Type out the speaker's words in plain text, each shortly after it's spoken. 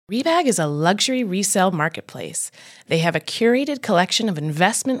Rebag is a luxury resale marketplace. They have a curated collection of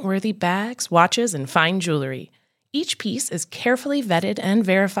investment-worthy bags, watches, and fine jewelry. Each piece is carefully vetted and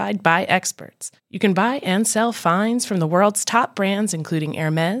verified by experts. You can buy and sell finds from the world's top brands, including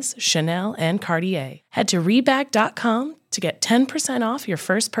Hermes, Chanel, and Cartier. Head to Rebag.com to get 10% off your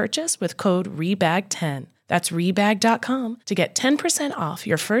first purchase with code REBAG10. That's Rebag.com to get 10% off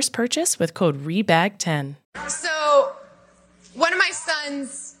your first purchase with code REBAG10. So, one of my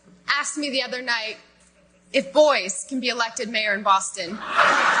sons asked me the other night if boys can be elected mayor in Boston.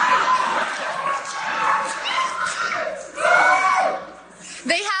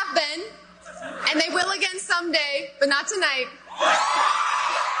 They have been, and they will again someday, but not tonight.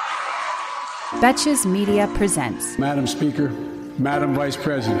 Betches Media presents. Madam Speaker, Madam Vice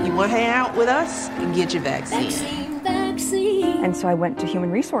President. You want to hang out with us? Get your vaccine. Vaccine. And so I went to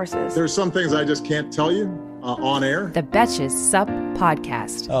Human Resources. There's some things I just can't tell you on air. The Betches Sup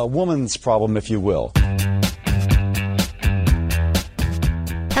Podcast. A woman's problem, if you will.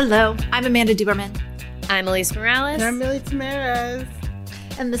 Hello, I'm Amanda Duberman. I'm Elise Morales. And I'm Millie Tamarez.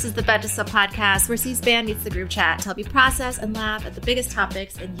 And this is the Betches Sup Podcast, where C-SPAN meets the group chat to help you process and laugh at the biggest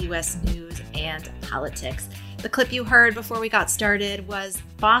topics in U.S. news and politics. The clip you heard before we got started was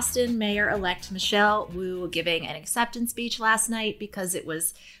Boston Mayor-elect Michelle Wu giving an acceptance speech last night because it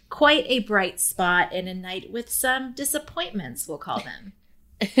was quite a bright spot in a night with some disappointments, we'll call them.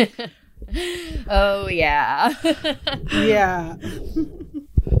 Oh, yeah. Yeah.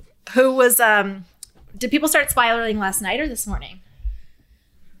 Who was, did people start spiraling last night or this morning?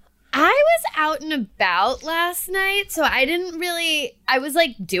 I was out and about last night, so I was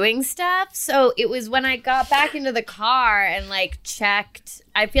like doing stuff. So it was when I got back into the car and like checked,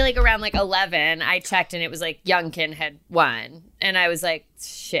 I feel like around like 11, I checked and it was like Youngkin had won. And I was like,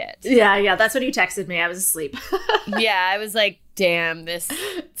 shit. Yeah, that's when you texted me. I was asleep. Yeah, I was like, damn, this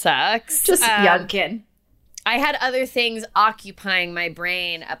sucks. Just Youngkin. I had other things occupying my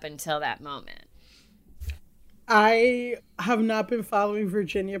brain up until that moment. I have not been following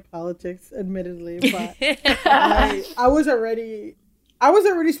Virginia politics, admittedly, but I was already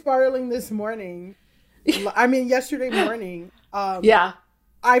spiraling this morning. I mean, yesterday morning. Yeah.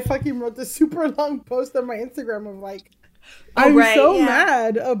 I fucking wrote this super long post on my Instagram of like, I'm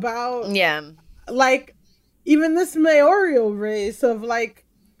mad about like even this mayoral race of like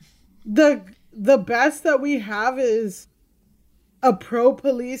the best that we have is a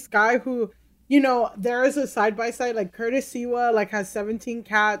pro-police guy who, you know, there is a side-by-side, like Curtis Siwa, like has 17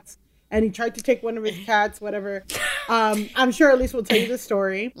 cats, and he tried to take one of his cats, whatever. I'm sure Elise will tell you the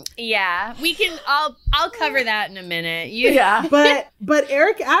story. Yeah, we can, I'll cover that in a minute. Yeah. But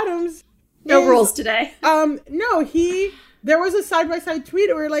Eric Adams. No rules today. No, there was a side-by-side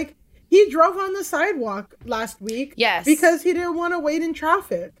tweet where like, he drove on the sidewalk last week. Yes. Because he didn't want to wait in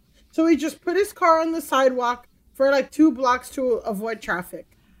traffic. So he just put his car on the sidewalk for like 2 blocks to avoid traffic.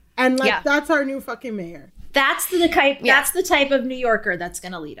 And like that's our new fucking mayor. That's the type of New Yorker that's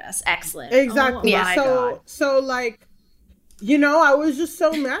going to lead us. Excellent. Exactly. Oh, my God. So like, you know, I was just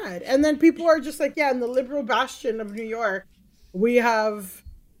so mad. And then people are just like, yeah, in the liberal bastion of New York, we have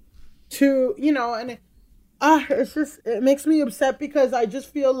to, you know, and it makes me upset because I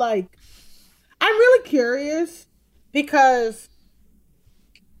just feel like I'm really curious because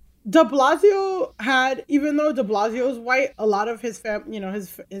de Blasio had, even though de Blasio is white, a lot of his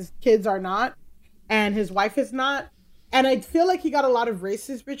his kids are not, and his wife is not, and I feel like he got a lot of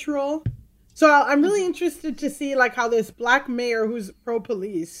racist vitriol. So I'm really interested to see like how this black mayor who's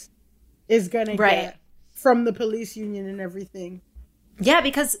pro-police is gonna get from the police union and everything. Yeah,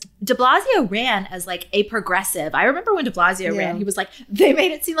 because de Blasio ran as like a progressive. I remember when de Blasio ran, he was like, they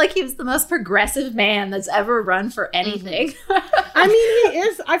made it seem like he was the most progressive man that's ever run for anything. Mm-hmm. I mean, he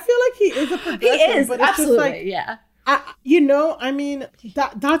is. I feel like he is a progressive. He is, but it's absolutely, just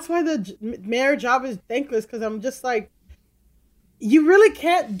like, that's why the mayor job is thankless, because I'm just like, you really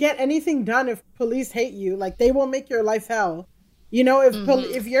can't get anything done if police hate you. Like, they will make your life hell. You know,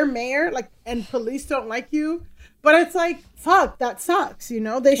 if you're mayor, like, and police don't like you. But it's like, fuck, that sucks, you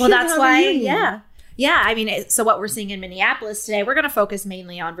know? They should have a union. Yeah, I mean, so what we're seeing in Minneapolis today, we're going to focus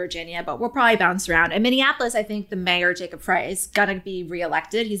mainly on Virginia, but we'll probably bounce around. In Minneapolis, I think the mayor, Jacob Frey, is going to be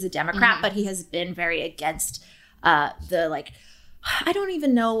reelected. He's a Democrat, but he has been very against the, like, I don't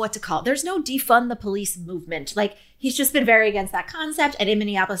even know what to call it. There's no defund the police movement. Like, he's just been very against that concept. And in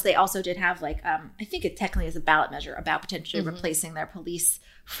Minneapolis, they also did have, like, I think it technically is a ballot measure about potentially replacing their police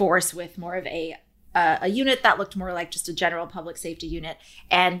force with more of a unit that looked more like just a general public safety unit.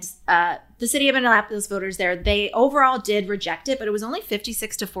 And the city of Minneapolis voters there, they overall did reject it, but it was only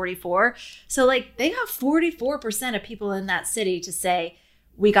 56 to 44. So like they got 44% of people in that city to say,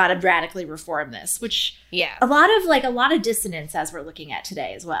 we got to radically reform this, which a lot of dissonance as we're looking at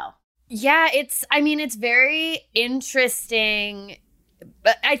today as well. Yeah, it's very interesting.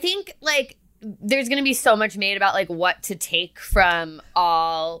 But I think like there's going to be so much made about like what to take from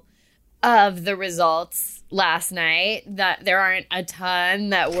all of the results last night, that there aren't a ton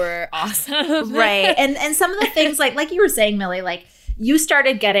that were awesome. Right. And some of the things like you were saying, Millie, like you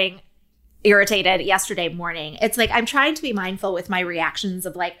started getting irritated yesterday morning. It's like I'm trying to be mindful with my reactions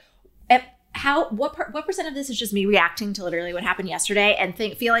of like what percent of this is just me reacting to literally what happened yesterday and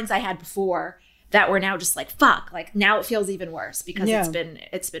feelings I had before that were now just like, fuck, like now it feels even worse because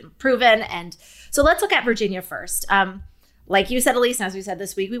it's been proven. And so let's look at Virginia first. Like you said, Elise, and as we said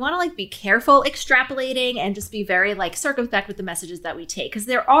this week, we want to like be careful extrapolating and just be very like circumspect with the messages that we take, because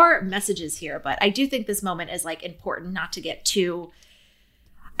there are messages here. But I do think this moment is like important not to get too.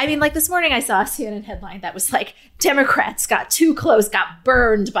 I mean, like this morning I saw a CNN headline that was like Democrats got too close, got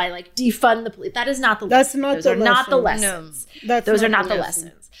burned by like defund the police. That is not the lesson. Those are not the lessons. Those are not the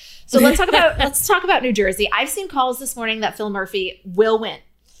lessons. So let's talk about New Jersey. I've seen calls this morning that Phil Murphy will win.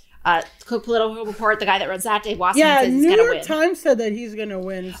 Political Report, the guy that runs that, Dave Wasserman, says he's going to win. New York Times said that he's going to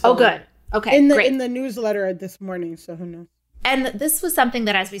win. So oh, good. Okay, great. In the newsletter this morning, so who knows? And this was something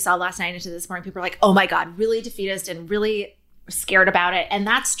that, as we saw last night into this morning, people were like, oh my God, really defeatist and really scared about it. And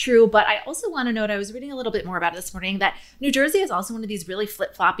that's true. But I also want to note, I was reading a little bit more about it this morning, that New Jersey is also one of these really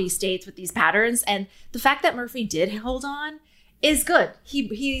flip-floppy states with these patterns. And the fact that Murphy did hold on is good.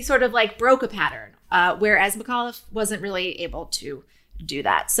 He sort of like broke a pattern, whereas McAuliffe wasn't really able to do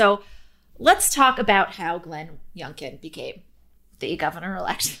that. So let's talk about how Glenn Youngkin became the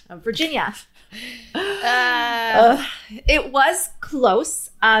governor-elect of Virginia. It was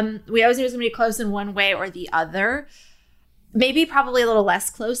close. We always knew it was going to be close in one way or the other. Maybe probably a little less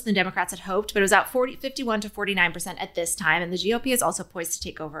close than Democrats had hoped, but it was out 51 to 49% at this time. And the GOP is also poised to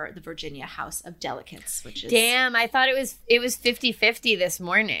take over the Virginia House of Delegates, which is... Damn, I thought it was 50-50 this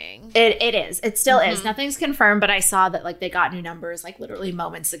morning. It is. It still is. Nothing's confirmed, but I saw that like they got new numbers like literally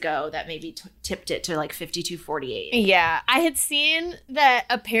moments ago that maybe tipped it to like 52-48. Yeah, I had seen that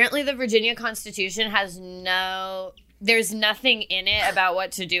apparently the Virginia Constitution has there's nothing in it about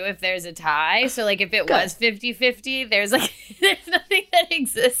what to do if there's a tie. So, like, if it was 50-50, there's nothing that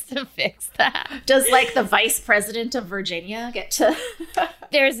exists to fix that. Does, like, the vice president of Virginia get to...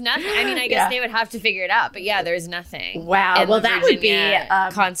 There's nothing. I mean, I guess they would have to figure it out. But, yeah, there's nothing. Wow. Well, that would be...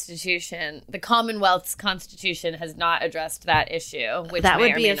 Constitution. The Commonwealth's Constitution has not addressed that issue, which that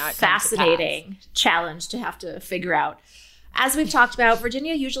would may be or may a not fascinating challenge to have to figure out. As we've talked about,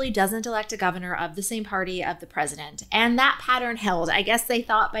 Virginia usually doesn't elect a governor of the same party of the president. And that pattern held. I guess they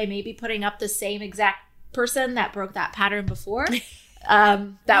thought by maybe putting up the same exact person that broke that pattern before.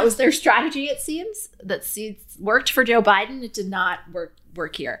 That was their strategy, it seems. That worked for Joe Biden. It did not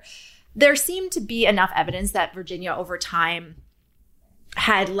work here. There seemed to be enough evidence that Virginia over time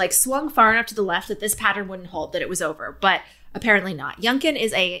had like swung far enough to the left that this pattern wouldn't hold, that it was over. But apparently not. Youngkin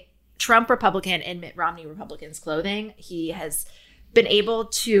is a Trump Republican in Mitt Romney Republican's clothing. He has been able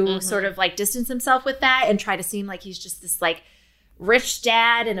to sort of like distance himself with that and try to seem like he's just this like rich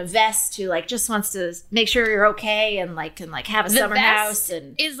dad in a vest who like just wants to make sure you're okay and like can like have a summer house.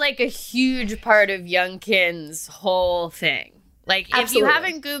 And is like a huge part of Youngkin's whole thing. Like if you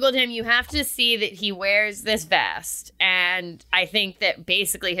haven't Googled him, you have to see that he wears this vest. And I think that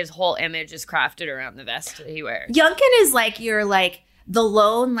basically his whole image is crafted around the vest that he wears. Youngkin is like your like the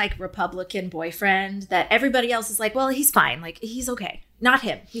lone like Republican boyfriend that everybody else is like, well, he's fine. Like he's okay. Not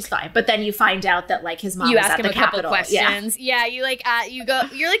him. He's fine. But then you find out that like his mom you was ask at him the a couple Capitol. questions. Yeah, you like you're like,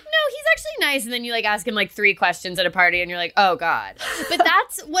 no, he's actually nice. And then you like ask him like 3 questions at a party and you're like, oh God. But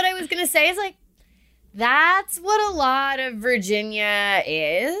that's what I was gonna say is like, that's what a lot of Virginia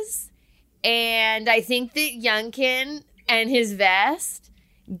is. And I think that Youngkin and his vest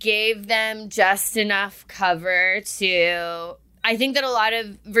gave them just enough cover to... I think that a lot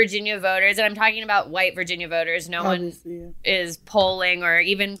of Virginia voters, and I'm talking about white Virginia voters, no one is polling or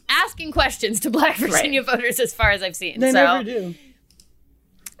even asking questions to black Virginia voters as far as I've seen. They never do.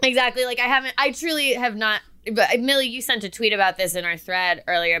 Exactly. Like I truly have not, but Millie, you sent a tweet about this in our thread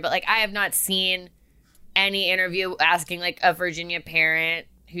earlier, but like I have not seen any interview asking like a Virginia parent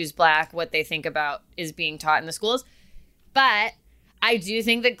who's black what they think about is being taught in the schools. But I do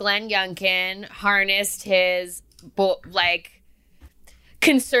think that Glenn Youngkin harnessed his like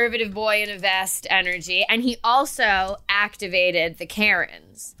conservative boy in a vest energy, and he also activated the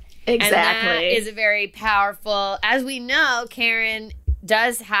Karens. Exactly. And that is a very powerful, as we know, Karen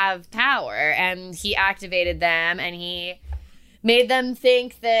does have power, and he activated them, and he made them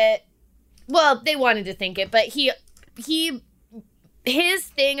think that, well, they wanted to think it, but he his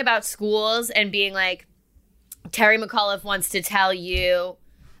thing about schools and being like, Terry McAuliffe wants to tell you,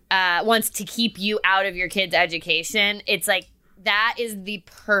 wants to keep you out of your kid's education. It's like, that is the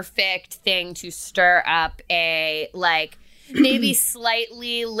perfect thing to stir up a, like, maybe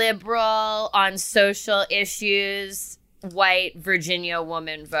slightly liberal on social issues white Virginia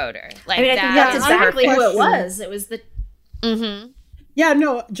woman voter. Like, I mean, I think that's exactly who it was. It was the... Mm-hmm. Yeah,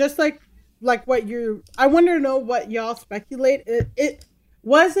 no, just like what you're... I want to know what y'all speculate.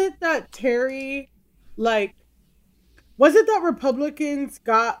 Was it that Terry, like... Was it that Republicans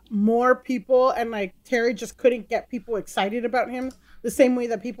got more people and, like, Terry just couldn't get people excited about him the same way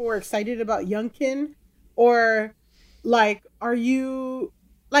that people were excited about Youngkin? Or, like, are you...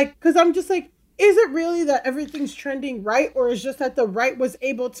 Like, because I'm just like, is it really that everything's trending right? Or is just that the right was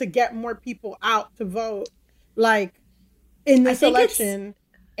able to get more people out to vote, like, in this election?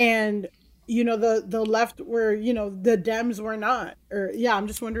 And, you know, the left were, you know, the Dems were not. Or, yeah, I'm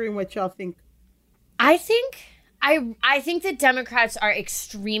just wondering what y'all think. I think that Democrats are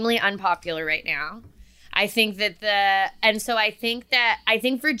extremely unpopular right now. I think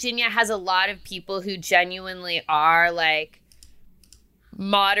Virginia has a lot of people who genuinely are, like,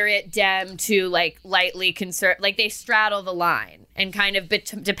 moderate Dem to, like, lightly conservative. Like, they straddle the line and kind of,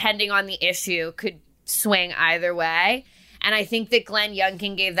 depending on the issue, could swing either way. And I think that Glenn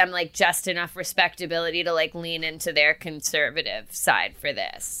Youngkin gave them, like, just enough respectability to, like, lean into their conservative side for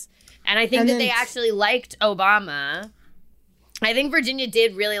this. And I think that they actually liked Obama. I think Virginia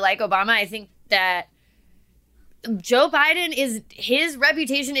did really like Obama. I think that Joe Biden his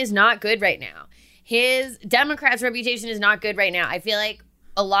reputation is not good right now. His Democrats' reputation is not good right now. I feel like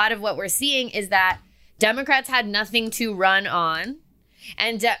a lot of what we're seeing is that Democrats had nothing to run on,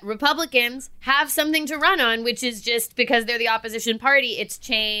 and Republicans have something to run on, which is just because they're the opposition party. It's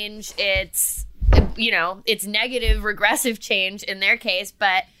change. It's, you know, it's negative, regressive change in their case,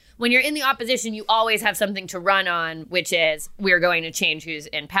 but when you're in the opposition, you always have something to run on, which is we're going to change who's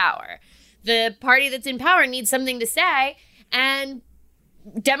in power. The party that's in power needs something to say, and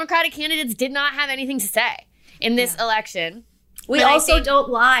Democratic candidates did not have anything to say in this election. We also don't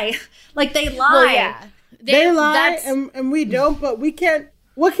lie. Like, they lie. Well, yeah. They lie, and we don't, but we can't.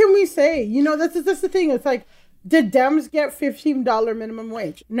 What can we say? You know, that's the thing. It's like, did Dems get $15 minimum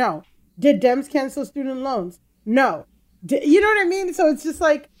wage? No. Did Dems cancel student loans? No. You know what I mean? So it's just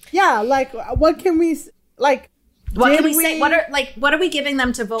like, yeah, like, what can we, like, what can we say? What are we giving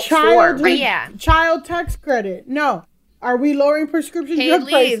them to vote for? Right? Yeah. Child tax credit? No. Are we lowering prescription drug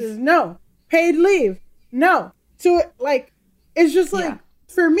prices? No. Paid leave? No. So, like, it's just like,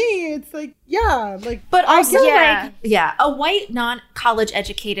 for me, it's like, yeah, like, but also, a white non-college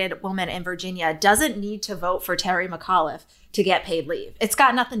educated woman in Virginia doesn't need to vote for Terry McAuliffe to get paid leave. It's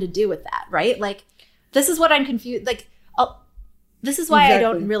got nothing to do with that, right? Like, this is what I'm confused. Like, this is why I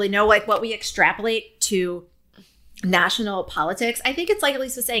don't really know, like, what we extrapolate to national politics. I think it's like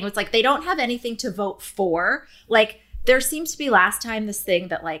Elise was saying, it's like they don't have anything to vote for. Like, there seems to be last time this thing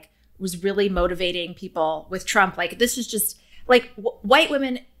that, like, was really motivating people with Trump. Like, this is just, like, white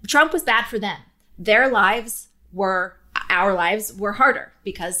women, Trump was bad for them. Our lives were harder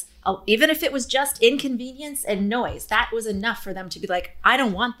because even if it was just inconvenience and noise, that was enough for them to be like, I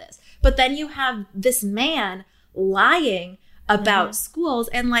don't want this. But then you have this man lying about schools,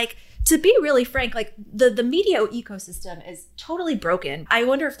 and, like, to be really frank, like, the media ecosystem is totally broken. I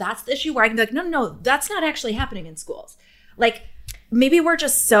wonder if that's the issue where I can be like, no, that's not actually happening in schools. Like, maybe we're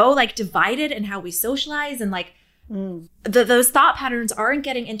just so, like, divided in how we socialize, and, like, those thought patterns aren't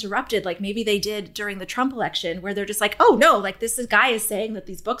getting interrupted like maybe they did during the Trump election, where they're just like, oh no, like, this guy is saying that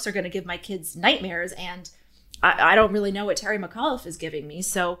these books are going to give my kids nightmares, and I don't really know what Terry McAuliffe is giving me,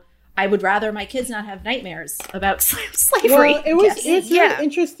 so I would rather my kids not have nightmares about slavery. Well, it's really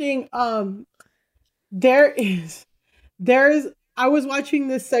interesting. I was watching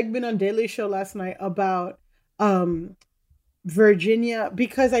this segment on Daily Show last night about Virginia,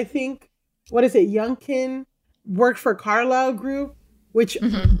 because I think, Youngkin worked for Carlyle Group, which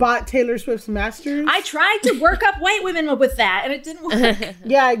bought Taylor Swift's masters. I tried to work up white women with that, and it didn't work.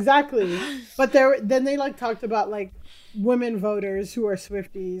 Yeah, exactly. But then they, like, talked about, like, women voters who are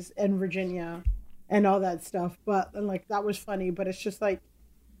Swifties in Virginia and all that stuff. But, and, like, that was funny. But it's just like,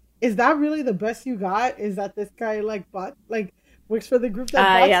 is that really the best you got? Is that this guy, like, works for the group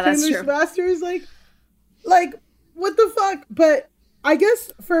that bought Taylor's masters? Like, what the fuck? But I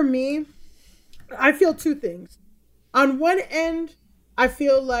guess for me, I feel two things. On one end, I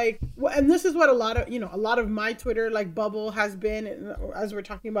feel like, and this is what a lot of my Twitter, like, bubble has been, as we're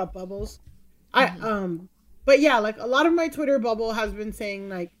talking about bubbles. But yeah, like, a lot of my Twitter bubble has been saying,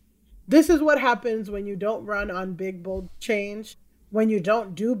 like, this is what happens when you don't run on big, bold change. when you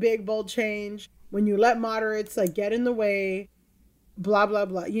don't do big, bold change, when you let moderates like get in the way, blah, blah,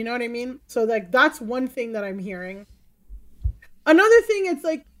 blah. You know what I mean? So like, that's one thing that I'm hearing. Another thing, it's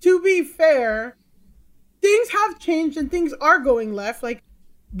like, to be fair, things have changed and things are going left. Like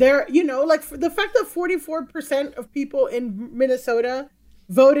there, you know, like the fact that 44% of people in Minnesota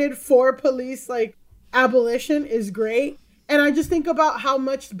voted for police like abolition is great. And I just think about how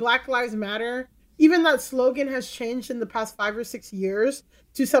much Black Lives Matter, even that slogan has changed in the past 5 or 6 years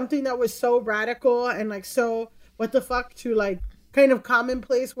to something that was so radical and like so what the fuck to like kind of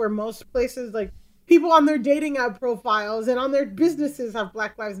commonplace, where most places like people on their dating app profiles and on their businesses have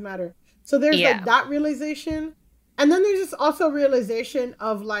Black Lives Matter. So there's like that realization. And then there's just also realization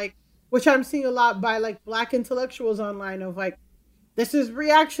of like, which I'm seeing a lot by like Black intellectuals online, of like, this is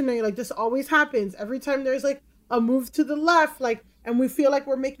reactionary. Like this always happens every time there's like a move to the left, like, and we feel like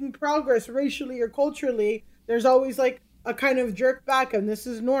we're making progress racially or culturally. There's always like a kind of jerk back, and this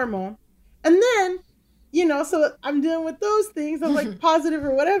is normal. And then, you know, so I'm dealing with those things of like positive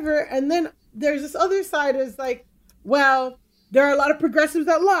or whatever. And then there's this other side is like, well, there are a lot of progressives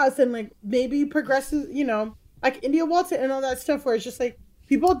that lost, and like maybe progressives, you know, like India Walton and all that stuff, where it's just like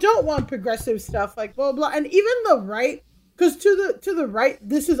people don't want progressive stuff, like blah blah. And even the right, because to the right,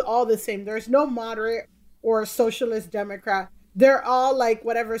 this is all the same. There's no moderate or socialist Democrat. They're all like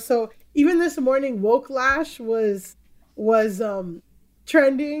whatever. So even this morning, woke lash was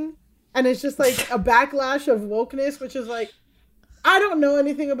trending, and it's just like a backlash of wokeness, which is like, I don't know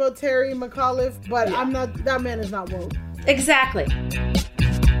anything about Terry McAuliffe, but that man is not woke. Exactly.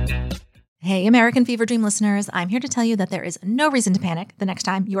 Hey, American Fever Dream listeners, I'm here to tell you that there is no reason to panic the next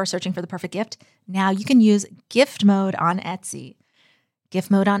time you are searching for the perfect gift. Now you can use gift mode on Etsy. Gift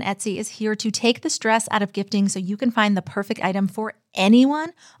mode on Etsy is here to take the stress out of gifting so you can find the perfect item for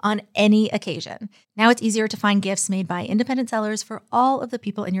anyone on any occasion. Now it's easier to find gifts made by independent sellers for all of the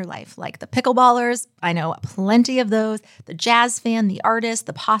people in your life, like the pickleballers, I know plenty of those, the jazz fan, the artist,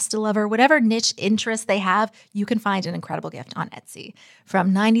 the pasta lover, whatever niche interest they have, you can find an incredible gift on Etsy.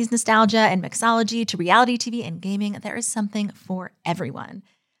 From 90s nostalgia and mixology to reality TV and gaming, there is something for everyone.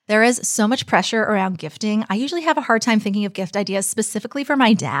 There is so much pressure around gifting. I usually have a hard time thinking of gift ideas specifically for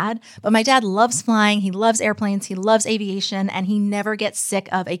my dad, but my dad loves flying, he loves airplanes, he loves aviation, and he never gets sick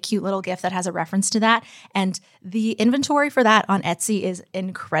of a cute little gift that has a reference to that. And the inventory for that on Etsy is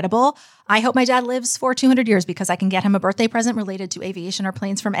incredible. I hope my dad lives for 200 years because I can get him a birthday present related to aviation or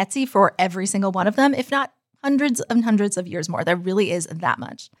planes from Etsy for every single one of them, if not hundreds and hundreds of years more. There really is that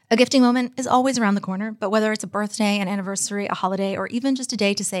much. A gifting moment is always around the corner, but whether it's a birthday, an anniversary, a holiday, or even just a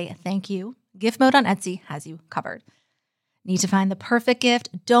day to say thank you, Gift Mode on Etsy has you covered. Need to find the perfect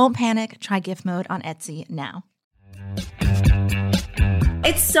gift? Don't panic. Try Gift Mode on Etsy now.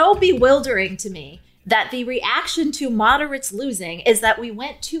 It's so bewildering to me that the reaction to moderates losing is that we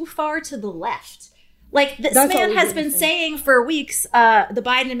went too far to the left. Like, this man has been saying for weeks, the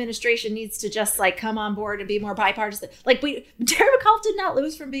Biden administration needs to just, like, come on board and be more bipartisan. Like, Terry McAuliffe did not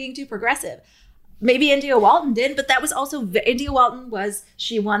lose from being too progressive. Maybe India Walton did, but that was also, India Walton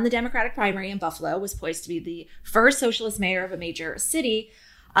she won the Democratic primary in Buffalo, was poised to be the first socialist mayor of a major city.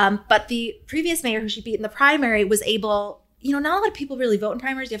 But the previous mayor who she beat in the primary was able, you know, not a lot of people really vote in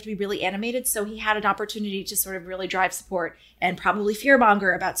primaries. You have to be really animated. So he had an opportunity to sort of really drive support and probably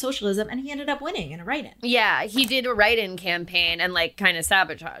fearmonger about socialism. And he ended up winning in a write-in. Yeah, he did a write-in campaign and like kind of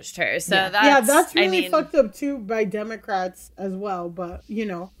sabotaged her. So that's really fucked up too by Democrats as well. But, you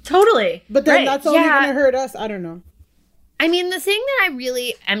know. Totally. But then that's only going to hurt us. I don't know. I mean, the thing that I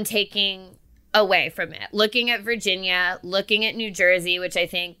really am taking away from it, looking at Virginia, looking at New Jersey, which I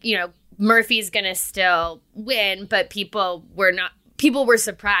think, you know, Murphy's going to still win, but people were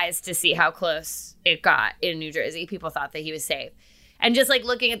surprised to see how close it got in New Jersey. People thought that he was safe. And just like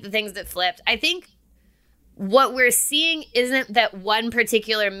looking at the things that flipped, I think what we're seeing isn't that one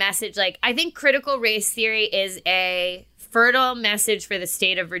particular message. Like, I think critical race theory is a fertile message for the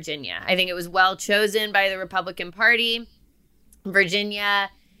state of Virginia. I think it was well chosen by the Republican Party. Virginia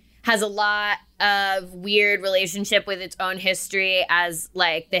has a lot of weird relationship with its own history as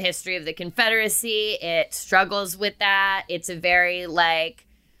like the history of the Confederacy. It struggles with that. It's a very like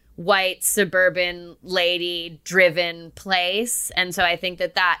white suburban lady driven place. And so I think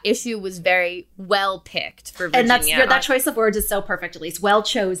that issue was very well picked for Virginia. And that choice of words is so perfect, Elise. Well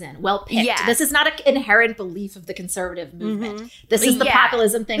chosen, well picked. Yes. This is not an inherent belief of the conservative movement. Mm-hmm. This is the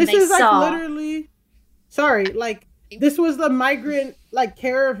populism thing they saw. Like literally, this was the migrant like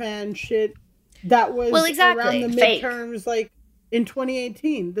caravan shit that was around the midterms, like in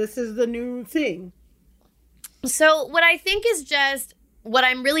 2018. This is the new thing. So what I think is just what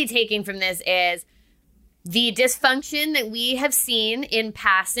I'm really taking from this is the dysfunction that we have seen in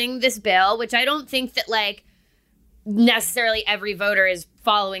passing this bill, which I don't think that like necessarily every voter is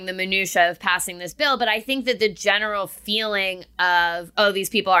following the minutia of passing this bill, but I think that the general feeling of, oh, these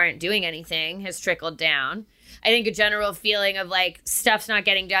people aren't doing anything has trickled down. I think a general feeling of like stuff's not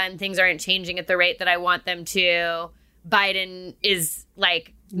getting done, things aren't changing at the rate that I want them to. Biden is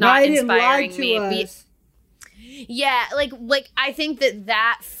like not Biden inspiring lied me. to us. Yeah, like I think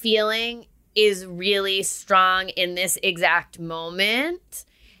that feeling is really strong in this exact moment,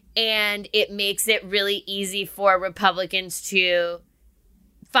 and it makes it really easy for Republicans to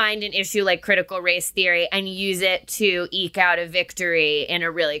find an issue like critical race theory and use it to eke out a victory in a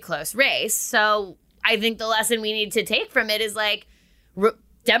really close race. So I think the lesson we need to take from it is like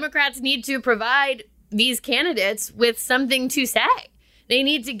Democrats need to provide these candidates with something to say. They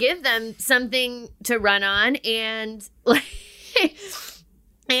need to give them something to run on, and like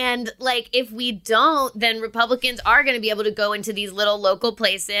if we don't, then Republicans are going to be able to go into these little local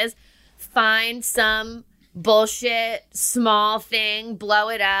places, find some bullshit small thing, blow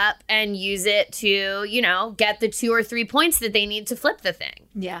it up, and use it to, you know, get the 2 or 3 points that they need to flip the thing.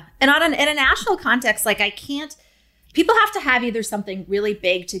 Yeah. And in a national context, like people have to have either something really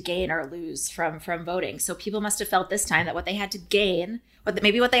big to gain or lose from voting. So people must have felt this time that what they had to gain,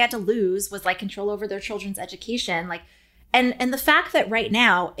 maybe what they had to lose was like control over their children's education. Like, and the fact that right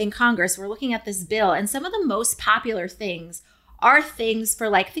now in Congress, we're looking at this bill and some of the most popular things are things for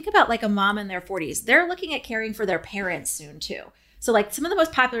like, think about like a mom in their 40s. They're looking at caring for their parents soon too. So like some of the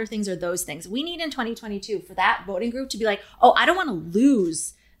most popular things are those things. We need in 2022 for that voting group to be like, oh, I don't want to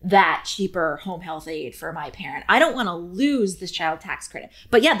lose that cheaper home health aid for my parent. I don't want to lose this child tax credit.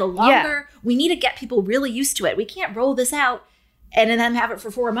 But yeah, the longer we need to get people really used to it. We can't roll this out and then have it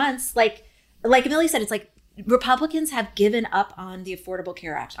for 4 months. Like Amelia said, it's like Republicans have given up on the Affordable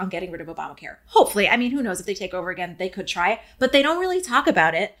Care Act, on getting rid of Obamacare. Hopefully, I mean, who knows if they take over again, they could try it, but they don't really talk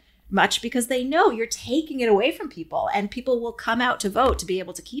about it much because they know you're taking it away from people and people will come out to vote to be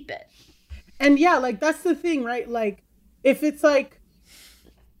able to keep it. And yeah, like that's the thing, right? Like if it's like,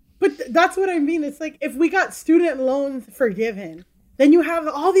 but that's what I mean. It's like if we got student loans forgiven, then you have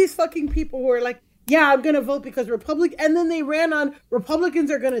all these fucking people who are like, yeah, I'm going to vote because and then they ran on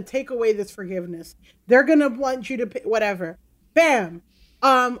Republicans are going to take away this forgiveness. They're going to want you to pay whatever. Bam.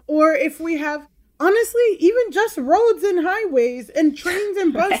 Or if we have, honestly, even just roads and highways and trains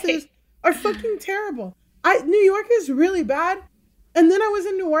and buses are fucking terrible. New York is really bad. And then I was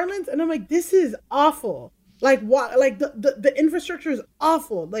in New Orleans and I'm like, this is awful. Like what? Like the infrastructure is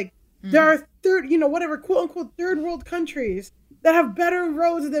awful. Like there are quote unquote third world countries that have better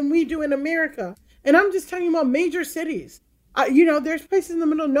roads than we do in America. And I'm just talking about major cities. There's places in the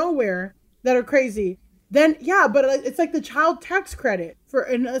middle of nowhere that are crazy. Then but it's like the child tax credit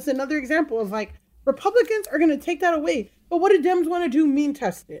and it's another example of like Republicans are going to take that away. But what do Dems want to do? Mean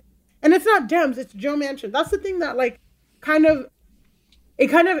test it. And it's not Dems, it's Joe Manchin. That's the thing that like kind of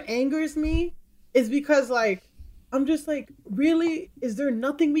angers me. Is because, like, I'm just like, really? Is there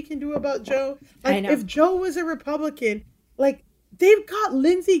nothing we can do about Joe? Like, if Joe was a Republican, like, they've got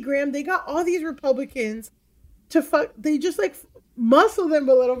Lindsey Graham, they got all these Republicans to fuck, they just, like, muscle them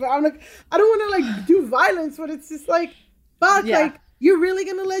a little bit. I'm like, I don't want to, like, do violence, but it's just like, fuck, like, you're really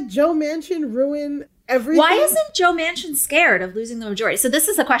going to let Joe Manchin ruin everything? Why isn't Joe Manchin scared of losing the majority? So this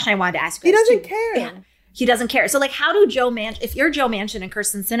is a question I wanted to ask you. He doesn't care. Yeah. He doesn't care. So like, how do if you're Joe Manchin and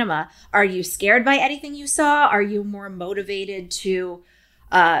Kirsten Sinema, are you scared by anything you saw? Are you more motivated to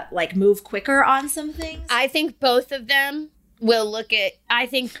like move quicker on some things? I think both of them will look at, I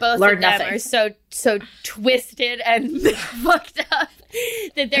think both of them are so twisted and fucked up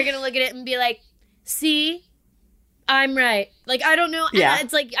that they're going to look at it and be like, see, I'm right. Like, I don't know. Yeah. And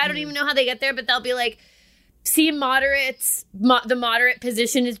it's like, I don't even know how they get there, but they'll be like, see, the moderate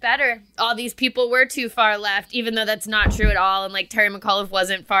position is better. All these people were too far left, even though that's not true at all. And like Terry McAuliffe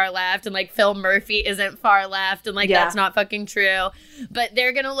wasn't far left, and like Phil Murphy isn't far left, and like that's not fucking true. But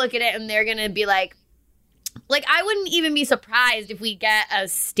they're gonna look at it and they're gonna be like I wouldn't even be surprised if we get a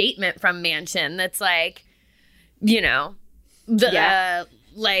statement from Manchin that's like,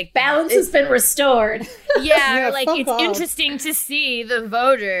 like balance has been restored. Yeah, or like it's interesting to see the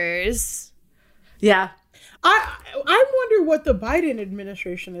voters. Yeah. I wonder what the Biden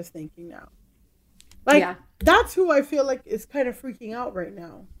administration is thinking now. Like, that's who I feel like is kind of freaking out right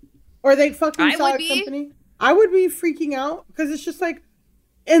now. Or they fucking saw a company. I would be freaking out because it's just like,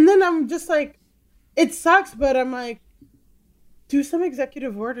 and then I'm just like, it sucks, but I'm like, do some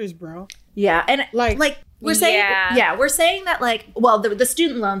executive orders, bro. Yeah, and like we're saying, we're saying that like, well, the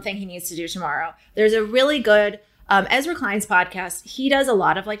student loan thing he needs to do tomorrow. There's a really good Ezra Klein's podcast, he does a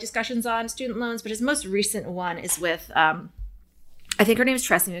lot of like discussions on student loans, but his most recent one is with, I think her name is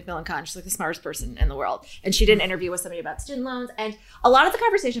Tressie McMillan-Khan. She's like the smartest person in the world. And she did an interview with somebody about student loans. And a lot of the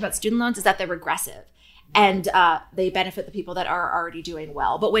conversation about student loans is that they're regressive and they benefit the people that are already doing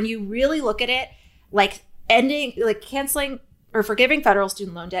well. But when you really look at it, like canceling or forgiving federal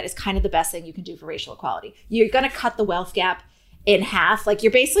student loan debt is kind of the best thing you can do for racial equality. You're going to cut the wealth gap in half. Like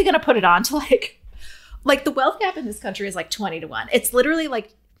you're basically going to put it on to like the wealth gap in this country is like 20-1. It's literally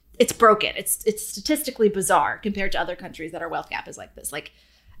like, it's broken. It's statistically bizarre compared to other countries that our wealth gap is like this. Like,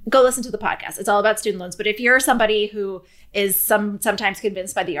 go listen to the podcast. It's all about student loans. But if you're somebody who is sometimes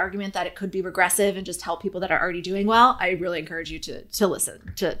convinced by the argument that it could be regressive and just help people that are already doing well, I really encourage you to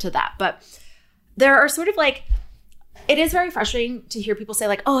listen to that. But there are sort of like, it is very frustrating to hear people say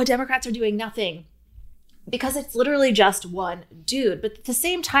like, oh, Democrats are doing nothing, because it's literally just one dude. But at the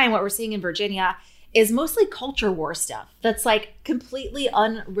same time, what we're seeing in Virginia is mostly culture war stuff that's like completely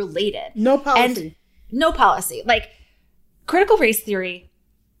unrelated. No policy. And no policy. Like critical race theory,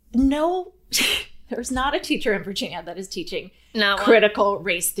 no, there's not a teacher in Virginia that is teaching critical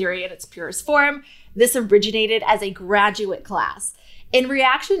race theory in its purest form. This originated as a graduate class. In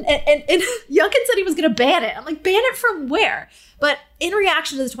reaction, and Youngkin said he was going to ban it. I'm like, ban it from where? But in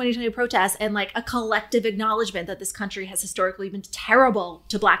reaction to the 2020 protests and like a collective acknowledgement that this country has historically been terrible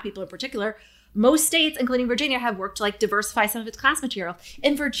to Black people in particular, most states, including Virginia, have worked to like diversify some of its class material.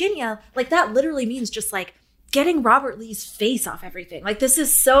 In Virginia, like that literally means just like getting Robert Lee's face off everything. Like this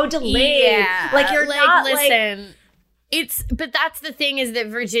is so delayed. Yeah. Like you're like, not listen. But that's the thing is that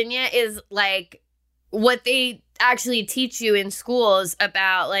Virginia is like what they actually teach you in schools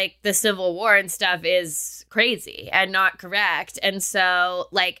about like the Civil War and stuff is crazy and not correct. And so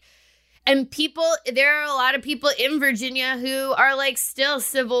like, and there are a lot of people in Virginia who are like still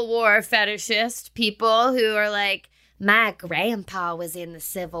Civil War fetishist people who are like, my grandpa was in the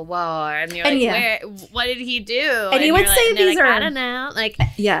Civil War. And you're like, what did he do? And you would say these are, I don't know. Like,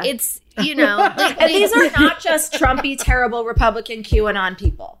 yeah, it's, you know. Like, and these are not just Trumpy, terrible Republican QAnon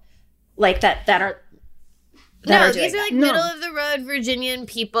people like that are. These are like middle of the road Virginian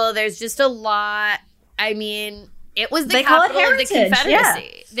people. There's just a lot. I mean, it was the capital of the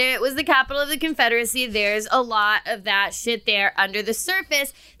Confederacy. It was the capital of the Confederacy. There's a lot of that shit there under the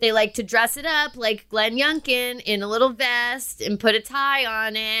surface. They like to dress it up like Glenn Youngkin in a little vest and put a tie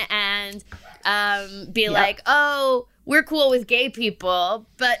on it and be like, oh, we're cool with gay people.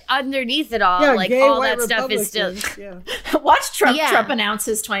 But underneath it all, like all that stuff is still... Watch Trump announce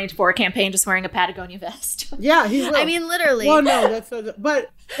his 2024 campaign just wearing a Patagonia vest. Yeah, he will. I mean, literally. Well, no,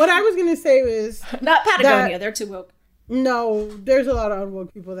 but what I was going to say is... Not Patagonia, they're too woke. No, there's a lot of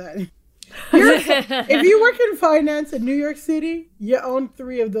unwoke people that... if you work in finance in New York City, you own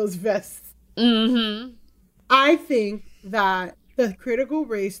 3 of those vests. Mm-hmm. I think that the critical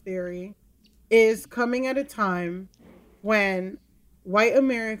race theory is coming at a time when white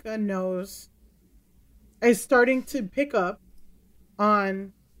America is starting to pick up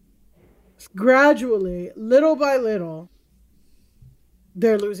on gradually, little by little,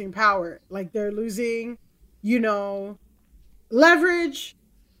 they're losing power. Like they're losing, leverage.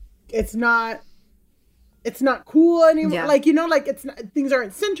 It's not cool anymore. Yeah. Like, it's not, things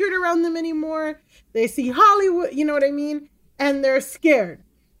aren't centered around them anymore. They see Hollywood, you know what I mean? And they're scared.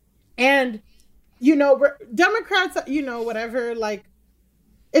 And, Democrats, whatever, like,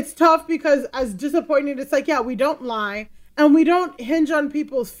 it's tough because as disappointed, it's like, we don't lie and we don't hinge on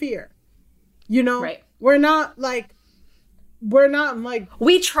people's fear. Right. We're not like,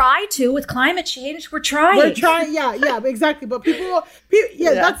 we try to with climate change. We're trying. Yeah, exactly. But people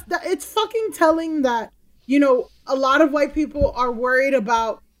it's fucking telling that, a lot of white people are worried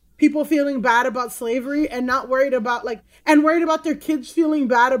about people feeling bad about slavery and not worried about worried about their kids feeling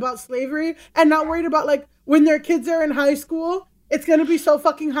bad about slavery and not worried about when their kids are in high school, it's going to be so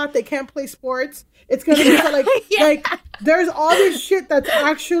fucking hot they can't play sports. It's going to be so there's all this shit that's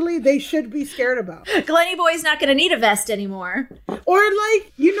actually they should be scared about. Glenny Boy's not going to need a vest anymore. Or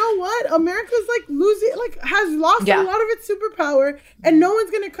you know what? America's losing, has lost a lot of its superpower and no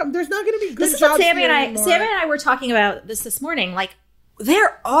one's going to come. There's not going to be good jobs. This is what Sammy and I were talking about this morning.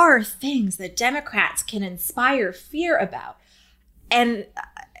 There are things that Democrats can inspire fear about. And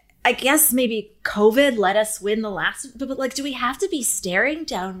I guess maybe COVID let us win the last, but do we have to be staring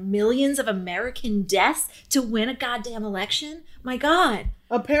down millions of American deaths to win a goddamn election? My God.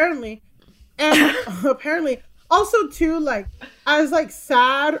 Apparently. And apparently also too, as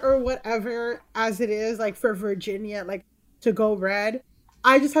sad or whatever as it is, for Virginia, to go red,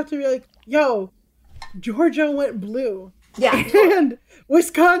 I just have to be like, yo, Georgia went blue. Yeah. And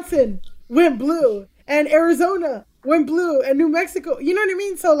Wisconsin went blue. and Arizona went blue, and New Mexico. You know what I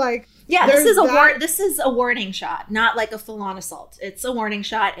mean? So like, yeah, this is a warning shot, not like a full on assault. It's a warning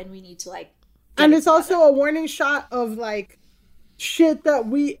shot, and we need to like. And it's also a warning shot of like shit that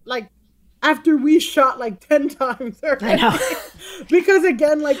we like after we shot like 10 times already. I know. Because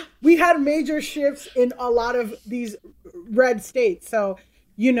again, like we had major shifts in a lot of these red states. So,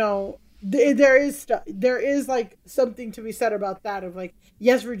 you know, there is like something to be said about that of like,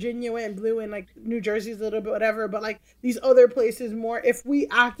 yes, Virginia went blue and like New Jersey's a little bit whatever, but like these other places more, if we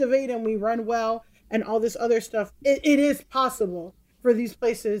activate and we run well and all this other stuff, it is possible for these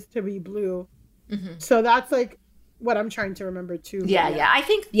places to be blue. Mm-hmm. So that's like what I'm trying to remember too. Yeah. I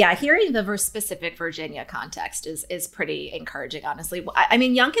think, hearing the specific Virginia context is pretty encouraging, honestly. I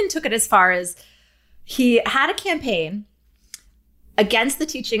mean, Youngkin took it as far as he had a campaign against the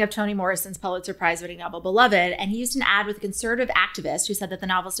teaching of Toni Morrison's Pulitzer Prize-winning novel Beloved, and he used an ad with a conservative activist who said that the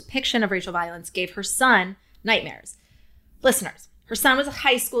novel's depiction of racial violence gave her son nightmares. Listeners, her son was a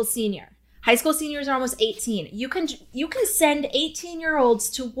high school senior. High school seniors are almost 18. You can send 18-year-olds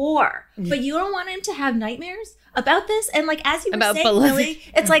to war, but you don't want him to have nightmares about this? And like, as you were saying, Lily,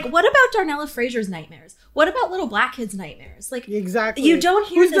 it's like, what about Darnella Fraser's nightmares? What about little black kids' nightmares? Like, exactly. You don't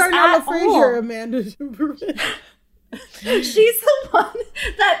hear this Darnella at Fraser, all. Amanda Superman. She's the one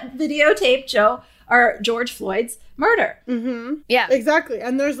that videotaped George Floyd's murder. Mm-hmm. Yeah, exactly.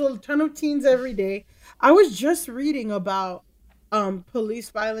 And there's a ton of teens every day. I was just reading about police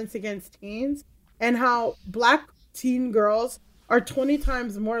violence against teens and how black teen girls are 20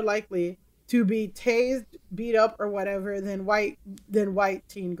 times more likely to be tased, beat up, or whatever than white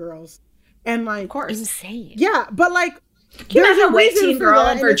teen girls. And like, of course, insane. Yeah, but like, can you imagine a white teen girl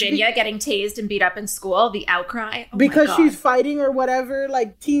in Virginia getting tased and beat up in school? The outcry, because she's fighting or whatever.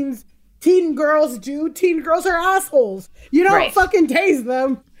 Like teen girls do. Teen girls are assholes. You don't fucking tase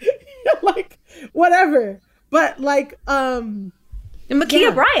them. Like whatever. But like, and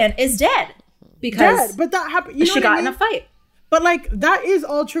Ma'Khia Bryant is dead because but that happened. You know she got in a fight. But like that is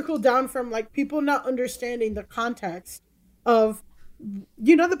all trickled down from like people not understanding the context of,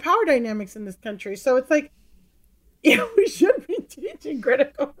 you know, the power dynamics in this country. So it's like, yeah, we should be teaching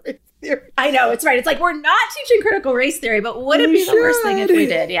critical race theory. I know, it's right. It's like, we're not teaching critical race theory, but would it be the worst thing if we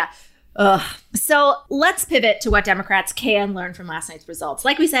did? Yeah. Ugh. So let's pivot to what Democrats can learn from last night's results.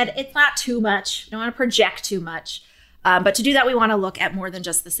 Like we said, it's not too much. We don't want to project too much. But to do that, we want to look at more than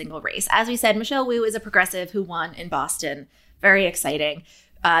just the single race. As we said, Michelle Wu is a progressive who won in Boston. Very exciting.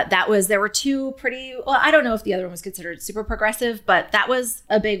 There were two pretty, well, I don't know if the other one was considered super progressive, but that was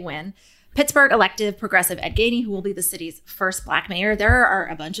a big win. Pittsburgh elected progressive Ed Gainey, who will be the city's first black mayor. There are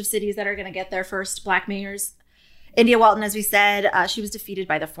a bunch of cities that are going to get their first black mayors. India Walton, as we said, she was defeated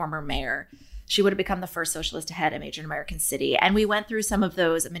by the former mayor. She would have become the first socialist to head a major American city. And we went through some of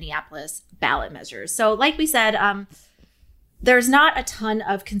those Minneapolis ballot measures. So like we said, there's not a ton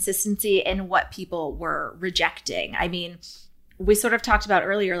of consistency in what people were rejecting. I mean, we sort of talked about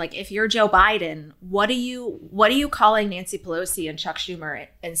earlier, like if you're Joe Biden, what are you calling Nancy Pelosi and Chuck Schumer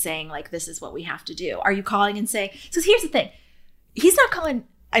and saying like, this is what we have to do? Are you calling and saying, because here's the thing, he's not calling,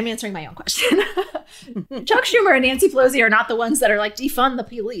 I'm answering my own question. Chuck Schumer and Nancy Pelosi are not the ones that are like defund the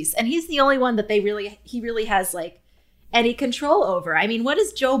police. And he's the only one that he really has like any control over. I mean, what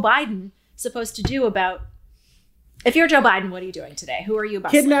is Joe Biden supposed to do about, if you're Joe Biden, what are you doing today? Who are you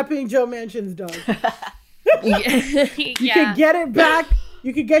busting? Kidnapping Joe Manchin's dog. You can get it back.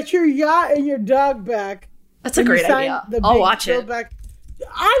 You can get your yacht and your dog back. That's a great idea. I'll watch it. Back.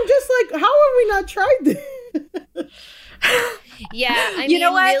 I'm just like, how have we not tried this? Yeah, I mean, you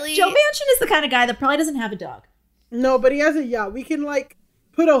know what? really... Joe Manchin is the kind of guy that probably doesn't have a dog. No, but he has a yacht. We can like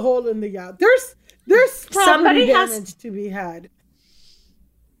put a hole in the yacht. There's property damage to be had.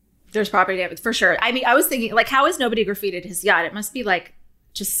 There's property damage for sure. I mean, I was thinking like, how has nobody graffitied his yacht? It must be like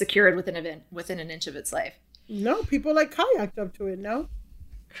just secured within an inch of its life. No, people like kayaked up to it. No.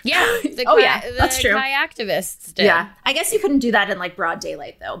 Yeah. That's true. Activists did. Yeah. I guess you couldn't do that in like broad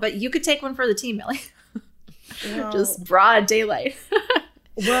daylight though, but you could take one for the team, Millie. Well, just broad daylight.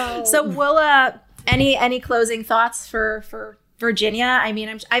 Well, so we'll any closing thoughts for Virginia? I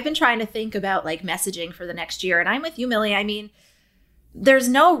mean, I've been trying to think about like messaging for the next year, and I'm with you, Millie. I mean, there's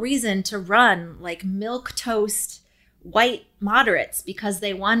no reason to run like milquetoast white moderates because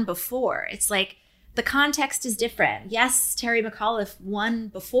they won before. It's like the context is different. Yes, Terry McAuliffe won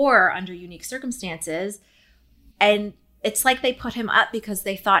before under unique circumstances, and it's like they put him up because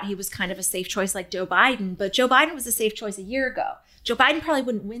they thought he was kind of a safe choice like Joe Biden, but Joe Biden was a safe choice a year ago. Joe Biden probably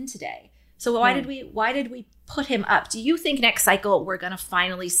wouldn't win today. So why did we put him up? Do you think next cycle we're going to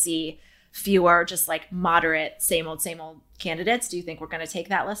finally see fewer just like moderate, same old candidates? Do you think we're going to take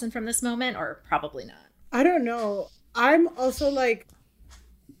that lesson from this moment, or probably not? I don't know. I'm also like,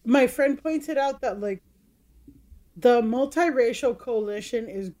 my friend pointed out that like the multiracial coalition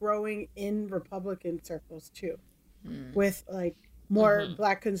is growing in Republican circles too, with like more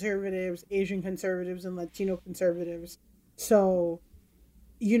Black conservatives, Asian conservatives, and Latino conservatives. So,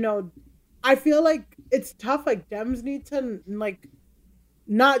 you know, I feel like it's tough. Like Dems need to like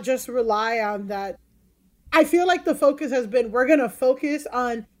not just rely on that. I feel like the focus has been, we're going to focus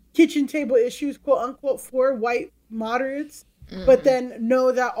on kitchen table issues, quote unquote, for white moderates, but then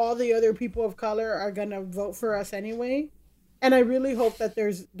know that all the other people of color are going to vote for us anyway. And I really hope that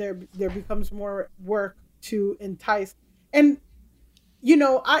there becomes more work to entice. And,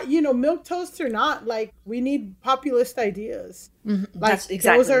 milquetoast or not, like, we need populist ideas. Like,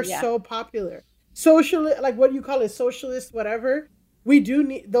 those are so popular. Socialist, like, what do you call it? Socialist, whatever. We do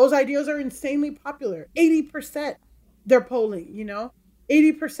need, those ideas are insanely popular. 80% they're polling,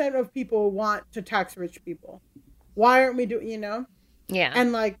 80% of people want to tax rich people. Why aren't we doing, Yeah.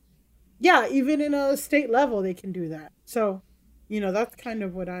 And like, yeah, even in a state level, they can do that. So, that's kind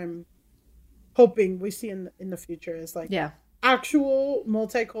of what I'm hoping we see in the future is like actual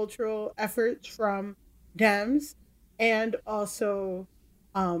multicultural efforts from Dems and also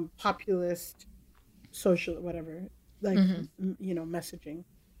populist social, whatever. Like, messaging.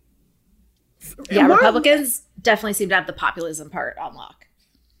 Yeah, Republicans definitely seem to have the populism part on lock.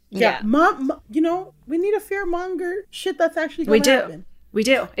 Yeah. We need a fearmonger shit that's actually going to happen. We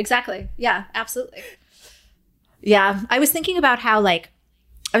do. Exactly. Yeah, absolutely. Yeah. I was thinking about how, like,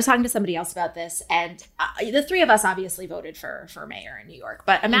 I was talking to somebody else about this, and the three of us obviously voted for mayor in New York.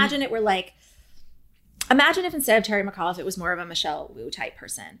 But imagine imagine if instead of Terry McAuliffe, it was more of a Michelle Wu type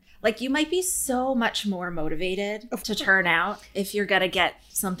person. Like, you might be so much more motivated to turn out if you're going to get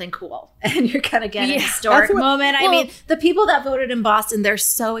something cool and you're going to get an historic moment. I mean, the people that voted in Boston, they're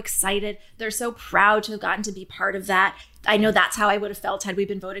so excited. They're so proud to have gotten to be part of that. I know that's how I would have felt had we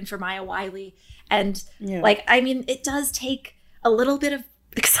been voting for Maya Wiley. And it does take a little bit of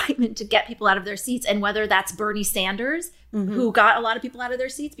excitement to get people out of their seats. And whether that's Bernie Sanders, who got a lot of people out of their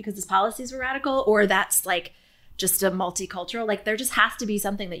seats because his policies were radical, or that's like just a multicultural, like there just has to be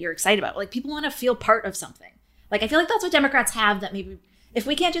something that you're excited about. Like, people want to feel part of something. Like, I feel like that's what Democrats have, that maybe if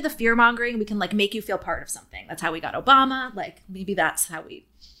we can't do the fear mongering, we can like make you feel part of something. That's how we got Obama. Like, maybe that's how we.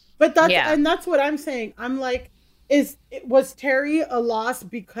 But and that's what I'm saying. I'm like, was Terry a loss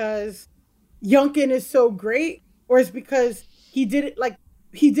because Youngkin is so great, or is because he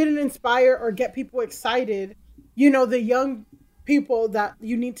didn't inspire or get people excited? The young people that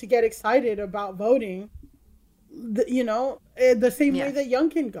you need to get excited about voting, the same way that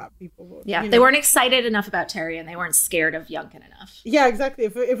Youngkin got people voting. Yeah, they weren't excited enough about Terry, and they weren't scared of Youngkin enough. Yeah, exactly.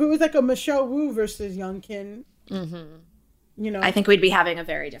 If it was like a Michelle Wu versus Youngkin, I think we'd be having a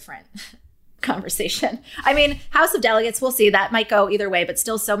very different conversation. I mean, House of Delegates, we'll see. That might go either way, but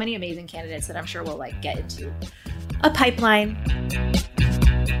still so many amazing candidates that I'm sure we'll like get into a pipeline.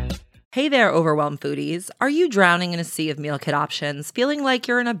 Hey there, overwhelmed foodies. Are you drowning in a sea of meal kit options, feeling like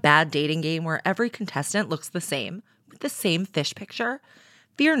you're in a bad dating game where every contestant looks the same, with the same fish picture?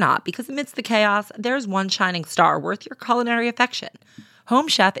 Fear not, because amidst the chaos, there's one shining star worth your culinary affection. Home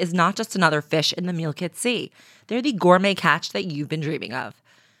Chef is not just another fish in the meal kit sea. They're the gourmet catch that you've been dreaming of.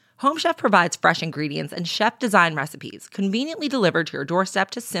 Home Chef provides fresh ingredients and chef-designed recipes conveniently delivered to your doorstep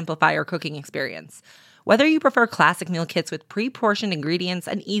to simplify your cooking experience. Whether you prefer classic meal kits with pre-portioned ingredients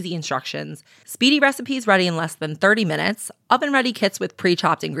and easy instructions, speedy recipes ready in less than 30 minutes, oven-ready kits with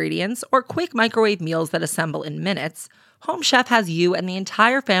pre-chopped ingredients, or quick microwave meals that assemble in minutes, Home Chef has you and the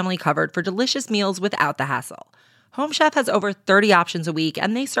entire family covered for delicious meals without the hassle. Home Chef has over 30 options a week,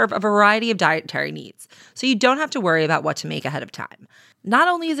 and they serve a variety of dietary needs, so you don't have to worry about what to make ahead of time. Not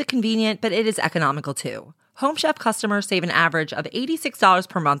only is it convenient, but it is economical too. Home Chef customers save an average of $86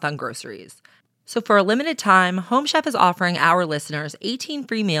 per month on groceries. So for a limited time, Home Chef is offering our listeners 18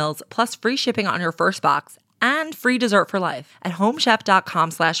 free meals plus free shipping on your first box and free dessert for life at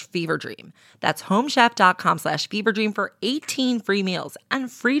homechef.com/feverdream. That's homechef.com/feverdream for 18 free meals and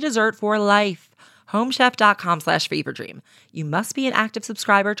free dessert for life. homechef.com/feverdream. You must be an active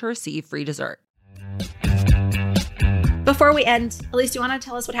subscriber to receive free dessert. Before we end, Elise, do you want to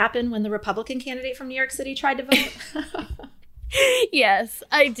tell us what happened when the Republican candidate from New York City tried to vote? Yes,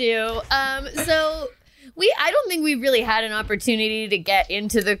 I do. So I don't think we really had an opportunity to get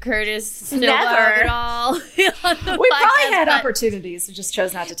into the Curtis Snowblower at all. We probably had opportunities, we just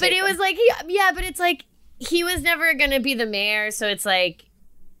chose not to take them. But it was like, but it's like, he was never going to be the mayor, so it's like,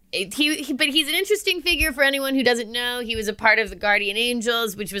 but he's an interesting figure for anyone who doesn't know. He was a part of the Guardian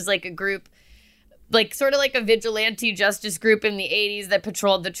Angels, which was like a group like sort of like a vigilante justice group in the 80s that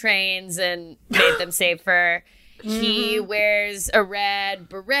patrolled the trains and made them safer. He wears a red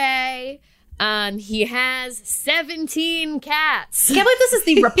beret. He has 17 cats. I can't believe this is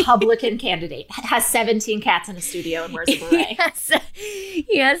the Republican candidate. Has 17 cats in a studio and wears a beret.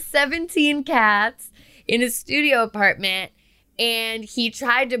 He has 17 cats in his studio apartment. And he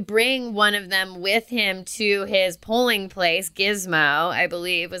tried to bring one of them with him to his polling place. Gizmo, I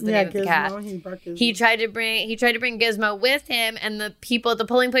believe, was the name of the cat. He tried to bring Gizmo with him, and the people at the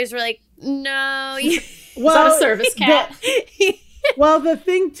polling place were like, "No, it's not a service cat." Well, the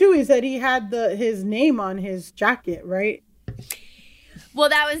thing too is that he had his name on his jacket, right? Well,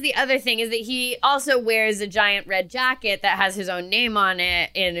 that was the other thing, is that he also wears a giant red jacket that has his own name on it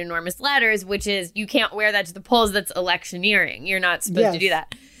in enormous letters, which is, you can't wear that to the polls. That's electioneering. You're not supposed to do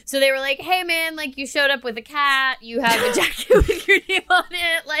that. So they were like, hey, man, like, you showed up with a cat. You have a jacket with your name on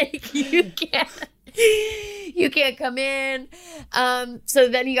it. Like, you can't come in. So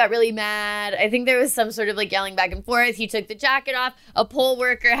then he got really mad. I think there was some sort of like yelling back and forth. He took the jacket off. A poll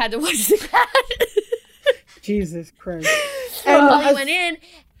worker had to watch the cat. Jesus Christ. And he went in.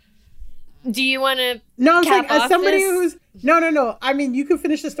 Do you want to No, I'm saying, as somebody who's... No. I mean, you can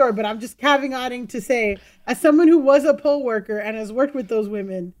finish the story, but I'm just caveating to say, as someone who was a poll worker and has worked with those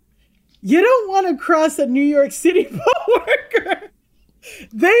women, you don't want to cross a New York City poll worker.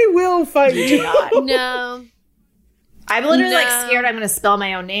 They will fight you. No. I'm literally like scared I'm going to spell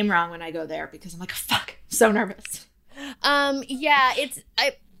my own name wrong when I go there because I'm like, fuck, I'm so nervous. Yeah,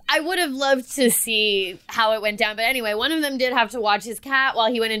 I would have loved to see how it went down. But anyway, one of them did have to watch his cat while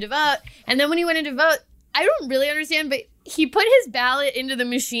he went in to vote. And then when he went in to vote, I don't really understand, but he put his ballot into the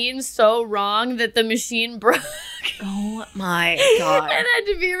machine so wrong that the machine broke. Oh my God. And had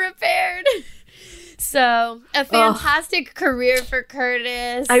to be repaired. So, a fantastic career for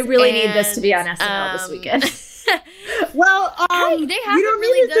Curtis. I really need this to be on SNL this weekend. Well, they haven't you don't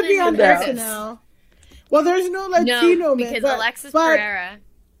really need it to be on SNL. Well, there's no Latino man. Because Alexis Pereira.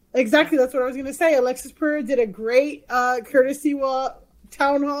 Exactly, that's what I was going to say. Alexis Pereira did a great Curtis Sewell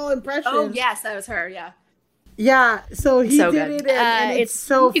town hall impression. Oh, yes, that was her, yeah. Yeah, so he did it, and it's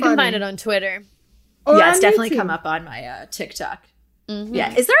so funny. You can find it on Twitter. Yeah, it's definitely come up on my TikTok. Mm-hmm.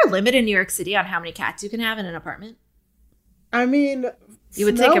 Yeah, is there a limit in New York City on how many cats you can have in an apartment? I mean, you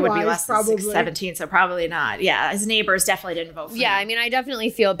would think it would be less than 17, so probably not. Yeah, his neighbors definitely didn't vote for him. Yeah, I mean, I definitely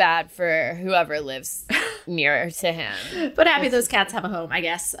feel bad for whoever lives near to him. But happy those cats have a home, I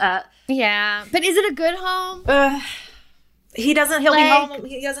guess. Yeah, but is it a good home? He'll be home.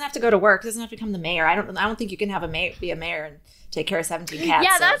 He doesn't have to go to work. He doesn't have to become the mayor. I don't think you can have be a mayor and take care of 17 cats.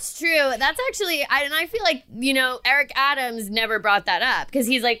 Yeah, that's true. That's actually, and I feel like, Eric Adams never brought that up because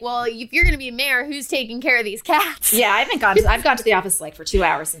he's like, well, if you're going to be mayor, who's taking care of these cats? Yeah, I've gone to the office like for 2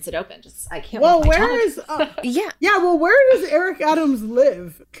 hours since it opened. I can't. Well, Well, where does Eric Adams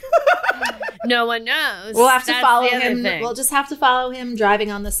live? No one knows. We'll have to follow him. We'll just have to follow him driving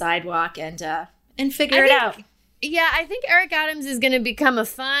on the sidewalk and figure it out. Yeah, I think Eric Adams is going to become a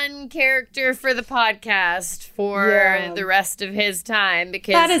fun character for the podcast for the rest of his time.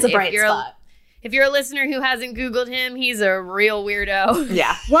 Because that is a bright spot. If you're a listener who hasn't Googled him, he's a real weirdo.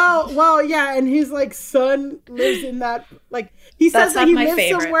 Yeah. Well, yeah, and his son lives in that he says that he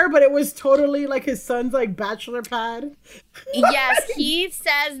lives somewhere, but it was totally like his son's bachelor pad. Yes, he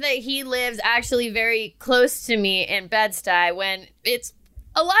says that he lives actually very close to me in Bed-Stuy when it's.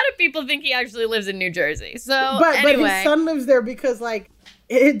 A lot of people think he actually lives in New Jersey. So, but his son lives there because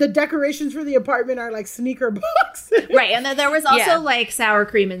the decorations for the apartment are sneaker boxes. Right, and then there was also sour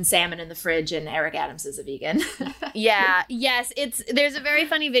cream and salmon in the fridge, and Eric Adams is a vegan. Yes, there's a very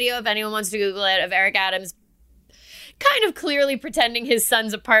funny video if anyone wants to Google it of Eric Adams kind of clearly pretending his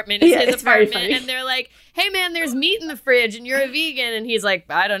son's apartment is his apartment, and they're like, hey man, there's meat in the fridge and you're a vegan, and he's like,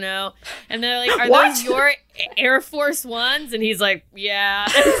 I don't know, and they're like, are those your Air Force Ones? And he's like, yeah.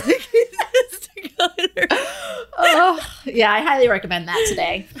 Yeah, I highly recommend that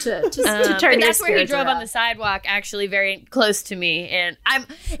today to turn. But that's where he drove on the sidewalk, actually very close to me, and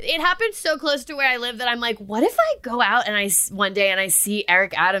it happened so close to where I live that I'm like, what if I go out and one day I see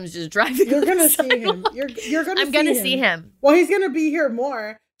Eric Adams just driving? You're gonna see him. I'm gonna see him. Well, he's gonna be here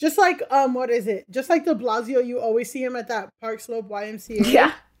more. Just like what is it? Just like de Blasio, you always see him at that Park Slope YMCA.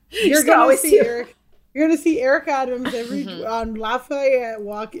 Yeah, you're gonna see Eric. You're gonna see Eric Adams on Lafayette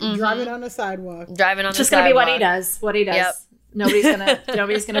driving on the sidewalk. Just gonna be what he does. Yep.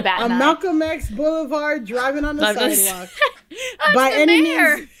 Nobody's gonna bat an eye. Malcolm X Boulevard driving on the sidewalk. By any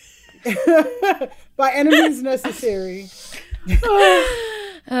means. By any means necessary.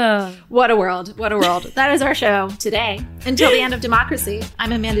 What a world. That is our show today. Until the end of democracy,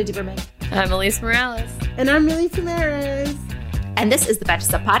 I'm Amanda Duberman. I'm Elise Morales. And I'm Millie Tamaris. And this is the Betches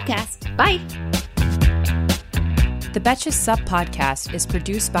Sup Podcast. Bye. The Betches Sup Podcast is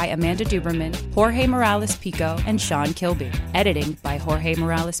produced by Amanda Duberman, Jorge Morales Pico, and Sean Kilby. Editing by Jorge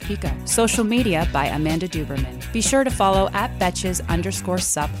Morales Pico. Social media by Amanda Duberman. Be sure to follow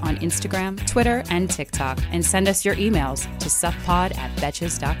 @Betches_Sup on Instagram, Twitter, and TikTok, and send us your emails to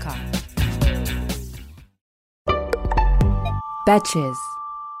suppod@betches.com. Betches.